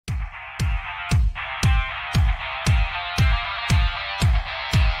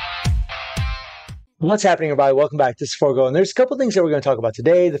What's happening, everybody? Welcome back. This is Forgo, and there's a couple things that we're going to talk about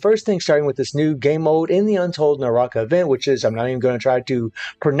today. The first thing, starting with this new game mode in the Untold Naraka event, which is, I'm not even going to try to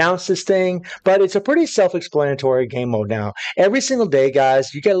pronounce this thing, but it's a pretty self-explanatory game mode now. Every single day,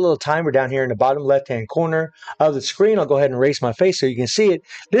 guys, you get a little timer down here in the bottom left-hand corner of the screen. I'll go ahead and raise my face so you can see it.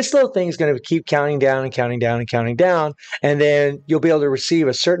 This little thing is going to keep counting down and counting down and counting down, and then you'll be able to receive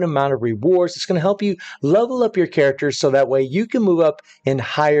a certain amount of rewards. It's going to help you level up your characters so that way you can move up in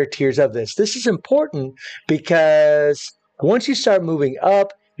higher tiers of this. This is important because once you start moving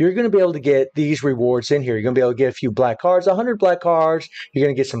up, you're going to be able to get these rewards in here. You're going to be able to get a few black cards, 100 black cards. You're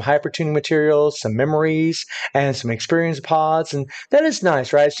going to get some hyper tuning materials, some memories, and some experience pods. And that is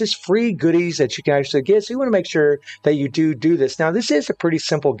nice, right? It's just free goodies that you can actually get. So you want to make sure that you do this. Now, this is a pretty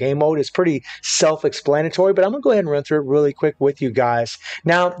simple game mode. It's pretty self-explanatory, but I'm going to go ahead and run through it really quick with you guys.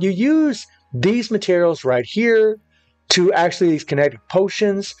 Now, you use these materials right here to actually these kinetic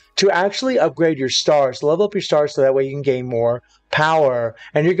potions to actually upgrade your stars, level up your stars so that way you can gain more power.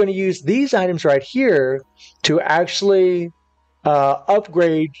 And you're going to use these items right here to actually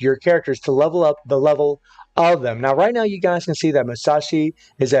upgrade your characters to level up the level of them. Now, right now, you guys can see that Musashi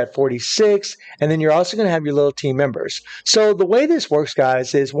is at 46, and then you're also going to have your little team members. So the way this works,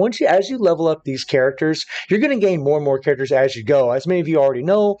 guys, is as you level up these characters, you're going to gain more and more characters as you go. As many of you already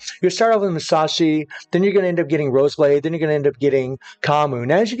know, you start off with Musashi, then you're going to end up getting Roseblade, then you're going to end up getting Kamu.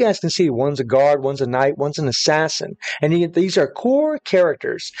 Now, as you guys can see, one's a guard, one's a knight, one's an assassin, and these are core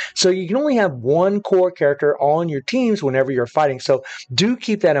characters. So you can only have one core character on your teams whenever you're fighting. So do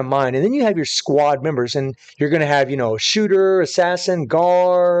keep that in mind. And then you have your squad members, and you're going to have, shooter, assassin,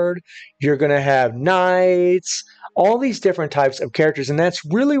 guard. You're going to have knights, all these different types of characters. And that's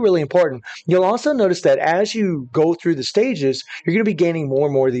really, really important. You'll also notice that as you go through the stages, you're going to be gaining more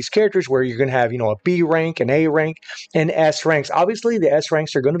and more of these characters where you're going to have, a B rank, an A rank, and S ranks. Obviously, the S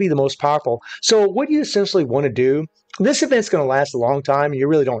ranks are going to be the most powerful. So what you essentially want to do, this event's going to last a long time, and you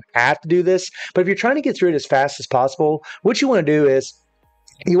really don't have to do this. But if you're trying to get through it as fast as possible, what you want to do is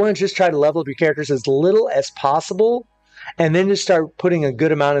you want to just try to level up your characters as little as possible, and then just start putting a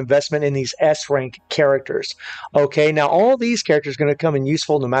good amount of investment in these S rank characters. Okay, now all these characters are going to come in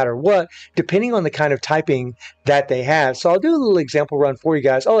useful no matter what, depending on the kind of typing that they have. So I'll do a little example run for you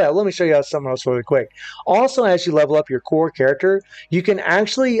guys. Oh yeah, let me show you something else really quick. Also, as you level up your core character, you can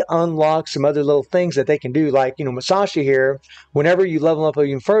actually unlock some other little things that they can do. Like, Musashi here, whenever you level up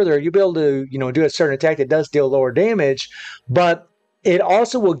even further, you'll be able to, do a certain attack that does deal lower damage, but it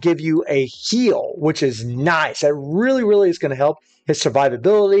also will give you a heal, which is nice. That really, really is going to help his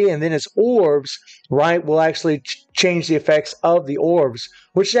survivability. And then his orbs, right, will actually change the effects of the orbs,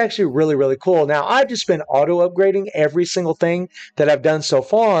 which is actually really, really cool. Now, I've just been auto-upgrading every single thing that I've done so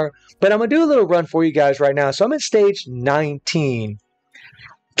far, but I'm going to do a little run for you guys right now. So I'm at stage 19.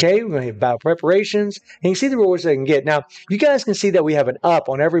 Okay, we're going to hit battle preparations, and you can see the rewards that I can get. Now, you guys can see that we have an up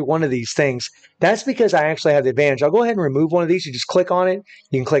on every one of these things. That's because I actually have the advantage. I'll go ahead and remove one of these. You just click on it.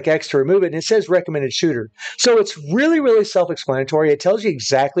 You can click X to remove it, and it says recommended shooter. So it's really, really self-explanatory. It tells you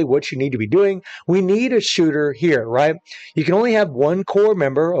exactly what you need to be doing. We need a shooter here, right? You can only have one core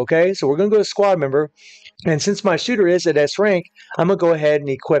member, okay? So we're going to go to squad member. And since my shooter is at S rank, I'm going to go ahead and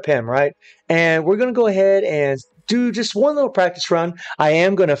equip him, right? And we're going to go ahead and do just one little practice run. I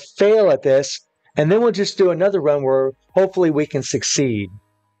am going to fail at this, and then we'll just do another run where hopefully we can succeed.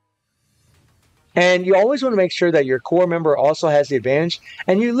 And you always want to make sure that your core member also has the advantage,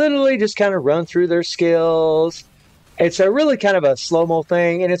 and you literally just kind of run through their skills. It's a really kind of a slow-mo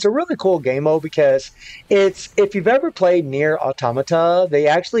thing, and it's a really cool game mode because if you've ever played Nier Automata, they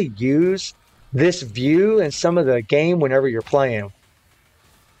actually use this view in some of the game whenever you're playing.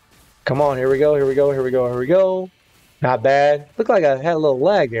 Come on, here we go, here we go, here we go, here we go. Not bad. Looked like I had a little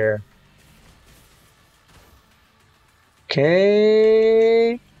lag there.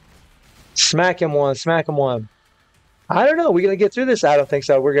 Okay. Smack him one, smack him one. I don't know. We're going to get through this? I don't think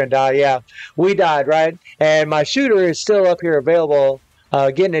so. We're going to die. Yeah, we died, right? And my shooter is still up here available,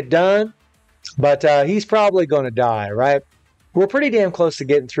 getting it done. But he's probably going to die, right? We're pretty damn close to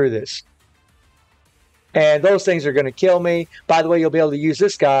getting through this. And those things are going to kill me. By the way, you'll be able to use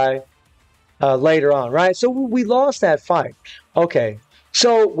this guy later on, right? So we lost that fight. Okay,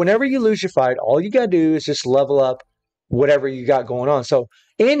 so whenever you lose your fight, all you got to do is just level up whatever you got going on. So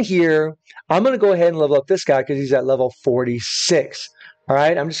in here, I'm going to go ahead and level up this guy because he's at level 46. All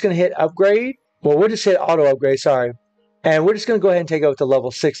right, I'm just going to hit upgrade. Well, we'll just hit auto upgrade, sorry. And we're just going to go ahead and take it up to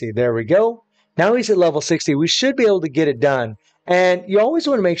level 60. There we go. Now he's at level 60. We should be able to get it done. And you always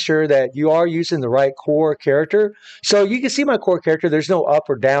want to make sure that you are using the right core character. So you can see my core character, there's no up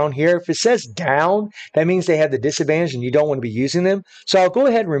or down here. If it says down, that means they have the disadvantage and you don't want to be using them. So I'll go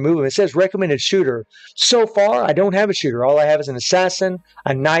ahead and remove them. It says recommended shooter. So far, I don't have a shooter. All I have is an assassin,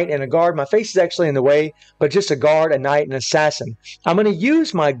 a knight, and a guard. My face is actually in the way, but just a guard, a knight, and an assassin. I'm going to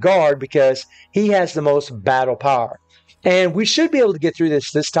use my guard because he has the most battle power. And we should be able to get through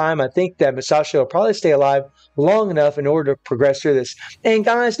this time. I think that Musashi will probably stay alive long enough in order to progress through this. And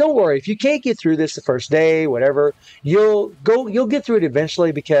guys, don't worry. If you can't get through this the first day, whatever, you'll get through it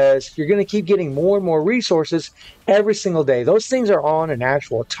eventually because you're going to keep getting more and more resources every single day. Those things are on an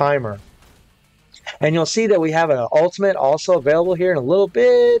actual timer. And you'll see that we have an ultimate also available here in a little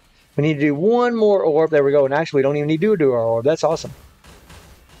bit. We need to do one more orb. There we go. And actually, we don't even need to do our orb. That's awesome.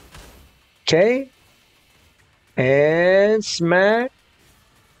 Okay. And smack.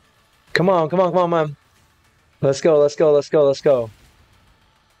 Come on, come on, come on, man. Let's go, let's go, let's go, let's go.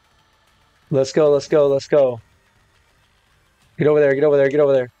 Let's go, let's go, let's go. Get over there, get over there, get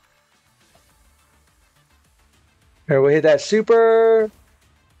over there. Here, we hit that super.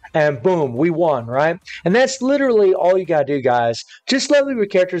 And boom, we won, right? And that's literally all you gotta do, guys. Just level your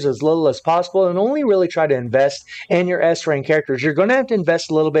characters as little as possible and only really try to invest in your S rank characters. You're gonna have to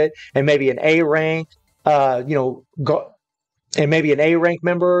invest a little bit in maybe an A rank, and maybe an A rank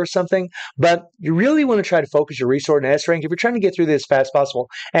member or something, but you really want to try to focus your resource in S rank if you're trying to get through this as fast as possible.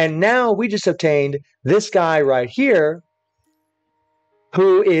 And now we just obtained this guy right here,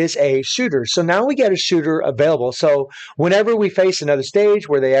 who is a shooter. So now we get a shooter available. So whenever we face another stage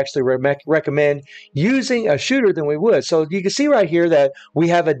where they actually recommend using a shooter, then we would. So you can see right here that we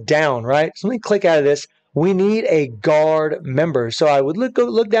have a down, right? So let me click out of this. We need a guard member. So I would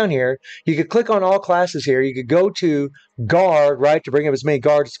look down here. You could click on all classes here. You could go to guard, right, to bring up as many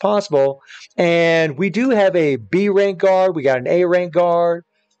guards as possible. And we do have a B rank guard. We got an A rank guard.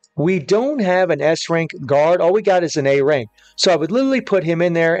 We don't have an S rank guard. All we got is an A rank. So I would literally put him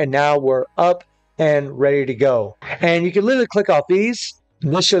in there, and now we're up and ready to go. And you can literally click off these,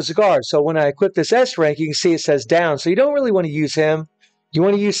 and this shows the guard. So when I equip this S rank, you can see it says down. So you don't really want to use him. You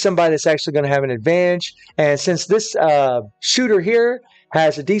want to use somebody that's actually going to have an advantage. And since this shooter here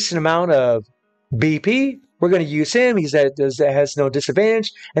has a decent amount of BP, we're going to use him. That has no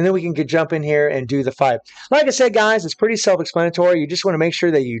disadvantage. And then we can jump in here and do the fight. Like I said, guys, it's pretty self-explanatory. You just want to make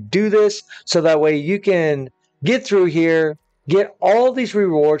sure that you do this so that way you can get through here, get all these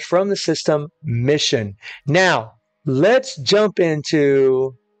rewards from the system mission. Now, let's jump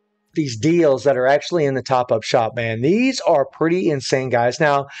into these deals that are actually in the top-up shop, man. These are pretty insane, guys.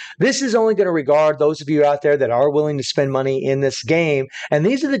 Now, this is only going to regard those of you out there that are willing to spend money in this game. And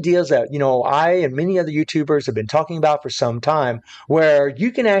these are the deals that, I and many other YouTubers have been talking about for some time, where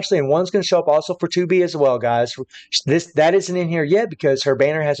you can actually, and one's going to show up also for 2B as well, guys. That isn't in here yet because her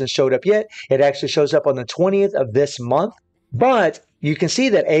banner hasn't showed up yet. It actually shows up on the 20th of this month. But you can see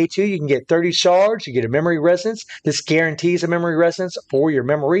that A2, you can get 30 shards, you get a memory resonance. This guarantees a memory resonance for your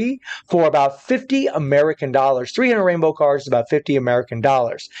memory for about 50 American dollars. 300 rainbow cards is about 50 American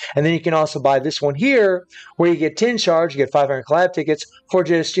dollars. And then you can also buy this one here where you get 10 shards, you get 500 collab tickets for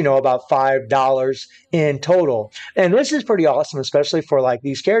just, about $5 in total. And this is pretty awesome, especially for like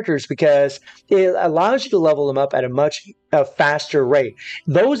these characters because it allows you to level them up at a much faster rate.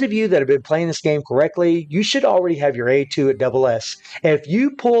 Those of you that have been playing this game correctly, you should already have your A2 at double S. If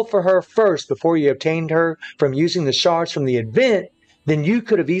you pull for her first before you obtained her from using the shards from the event, then you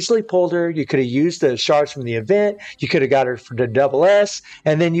could have easily pulled her. You could have used the shards from the event. You could have got her for the double S.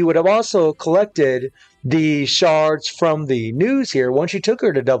 And then you would have also collected the shards from the news here. Once you took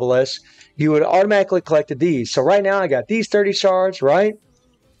her to double S, you would automatically collected these. So right now I got these 30 shards, right?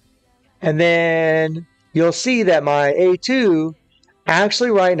 And then you'll see that my A2 actually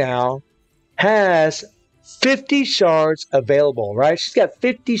right now has 50 shards available, right? She's got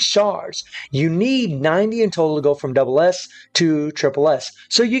 50 shards. You need 90 in total to go from double S to triple S.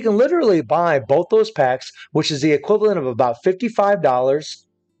 So you can literally buy both those packs, which is the equivalent of about $55,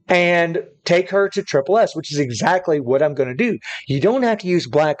 and take her to triple S, which is exactly what I'm going to do. You don't have to use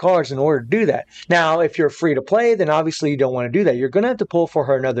black cards in order to do that. Now, if you're free to play, then obviously you don't want to do that. You're going to have to pull for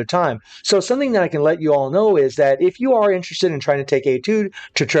her another time. So something that I can let you all know is that if you are interested in trying to take A2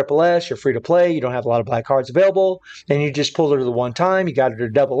 to triple S, you're free to play, you don't have a lot of black cards available, and you just pulled her to the one time, you got her to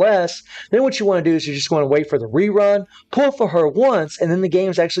double S, then what you want to do is you just want to wait for the rerun, pull for her once, and then the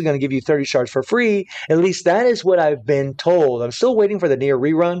game's actually going to give you 30 shards for free. At least that is what I've been told. I'm still waiting for the near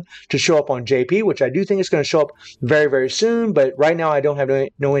rerun to show up on JP, which I do think is going to show up very, very soon, but right now I don't have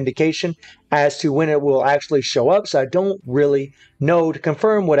no indication as to when it will actually show up, so I don't really know to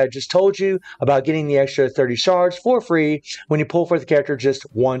confirm what I just told you about getting the extra 30 shards for free when you pull for the character just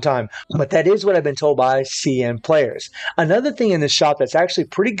one time. But that is what I've been told by CN players. Another thing in this shop that's actually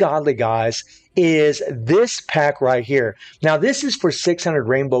pretty godly, guys, is this pack right here. Now, this is for 600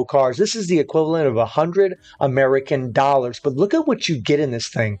 rainbow cards. This is the equivalent of 100 American dollars. But look at what you get in this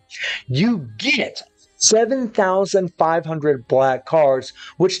thing. You get 7,500 black cards,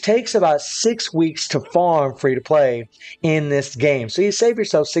 which takes about 6 weeks to farm free to play in this game. So you save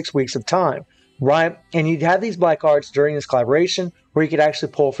yourself 6 weeks of time, right? And you'd have these black cards during this collaboration where you could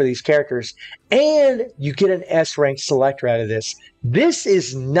actually pull for these characters. And you get an S rank selector out of this. This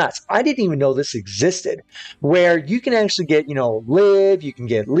is nuts. I didn't even know this existed, where you can actually get, Liv, you can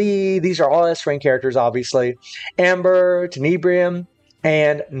get Lee. These are all S rank characters, obviously. Amber, Tenebrium,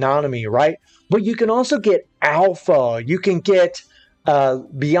 and Nanami, right? But you can also get Alpha, you can get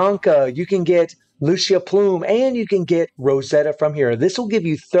Bianca, you can get Lucia Plume, and you can get Rosetta from here. This will give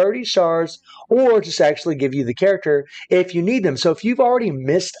you 30 shards or just actually give you the character if you need them. So if you've already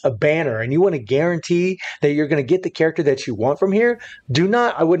missed a banner and you want to guarantee that you're going to get the character that you want from here,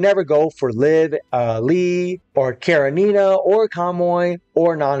 I would never go for Liv, Lee, or Karenina, or Kamoy,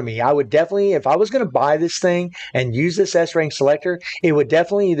 or Nanami. I would definitely, if I was going to buy this thing and use this S rank selector, it would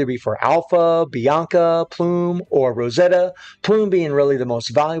definitely either be for Alpha, Bianca, Plume, or Rosetta. Plume being really the most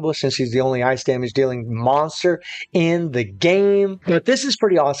valuable since she's the only ice damage dealing monster in the game. But this is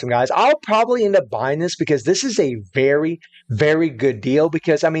pretty awesome, guys. I'll probably end up buying this because this is a very, very good deal.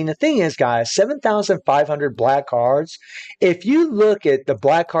 Because, the thing is, guys, 7,500 black cards. If you look at the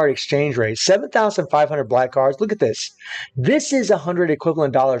black card exchange rate, 7,500 black cards, look at this. This is 100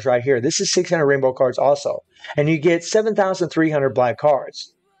 equivalent dollars right here. This is 600 rainbow cards also. And you get 7,300 black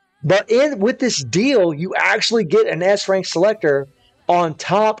cards. But with this deal, you actually get an S rank selector on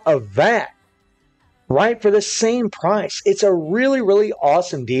top of that, right? For the same price. It's a really, really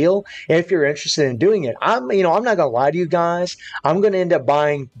awesome deal if you're interested in doing it. I'm not going to lie to you guys. I'm going to end up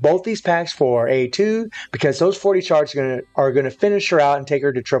buying both these packs for A2 because those 40 shards are going to finish her out and take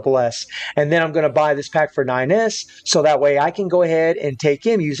her to Triple S. And then I'm going to buy this pack for 9S so that way I can go ahead and take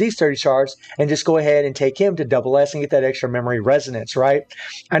him, use these 30 shards, and just go ahead and take him to Double S and get that extra memory resonance, right?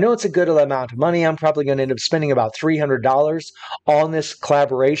 I know it's a good amount of money. I'm probably going to end up spending about $300 on this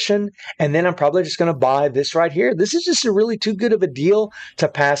collaboration, and then I'm probably just going to buy this right here. This is just a really too good of a deal to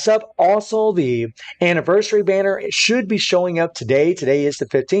pass up. Also, the anniversary banner, it should be showing up today. Today is the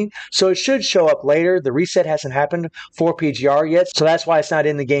 15th, so it should show up later. The reset hasn't happened for PGR yet, so that's why it's not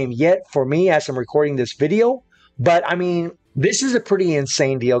in the game yet for me as I'm recording this video. But this is a pretty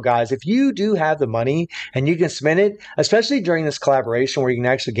insane deal, guys. If you do have the money and you can spend it, especially during this collaboration where you can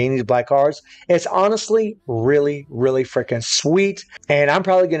actually gain these black cards, it's honestly really, really freaking sweet. And I'm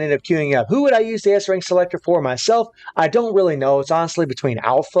probably going to end up queuing up. Who would I use the S rank selector for myself? I don't really know. It's honestly between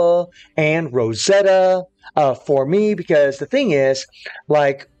Alpha and Rosetta for me, because the thing is,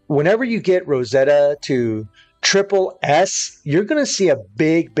 whenever you get Rosetta to Triple S, you're going to see a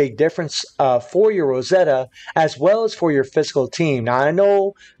big, big difference for your Rosetta as well as for your physical team. Now, I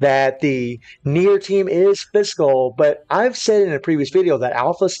know that the Nier team is physical, but I've said in a previous video that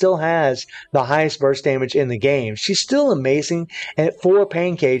Alpha still has the highest burst damage in the game. She's still amazing for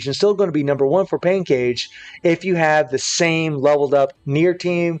Pain Cage and still going to be number one for Pain Cage if you have the same leveled up Nier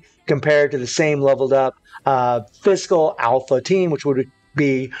team compared to the same leveled up physical Alpha team, which would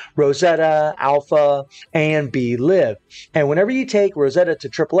be Rosetta, Alpha, and B Liv. And whenever you take Rosetta to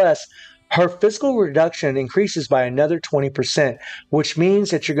Triple S, her physical reduction increases by another 20%, which means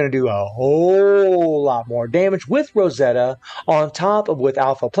that you're going to do a whole lot more damage with Rosetta on top of with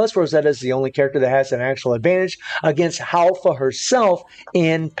Alpha. Plus, Rosetta is the only character that has an actual advantage against Alpha herself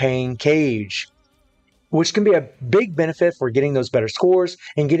in Pain Cage, which can be a big benefit for getting those better scores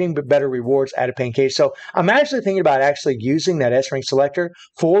and getting better rewards out of Pain Cage. So I'm actually thinking about actually using that S rank selector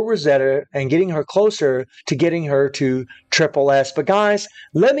for Rosetta and getting her closer to getting her to Triple S. But guys,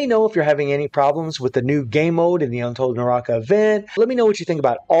 let me know if you're having any problems with the new game mode in the Untold Naraka event. Let me know what you think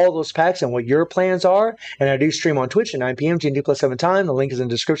about all those packs and what your plans are. And I do stream on Twitch at 9 p.m. GMT+7 time. The link is in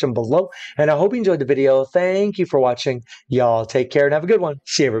the description below. And I hope you enjoyed the video. Thank you for watching. Y'all take care and have a good one.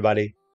 See you, everybody.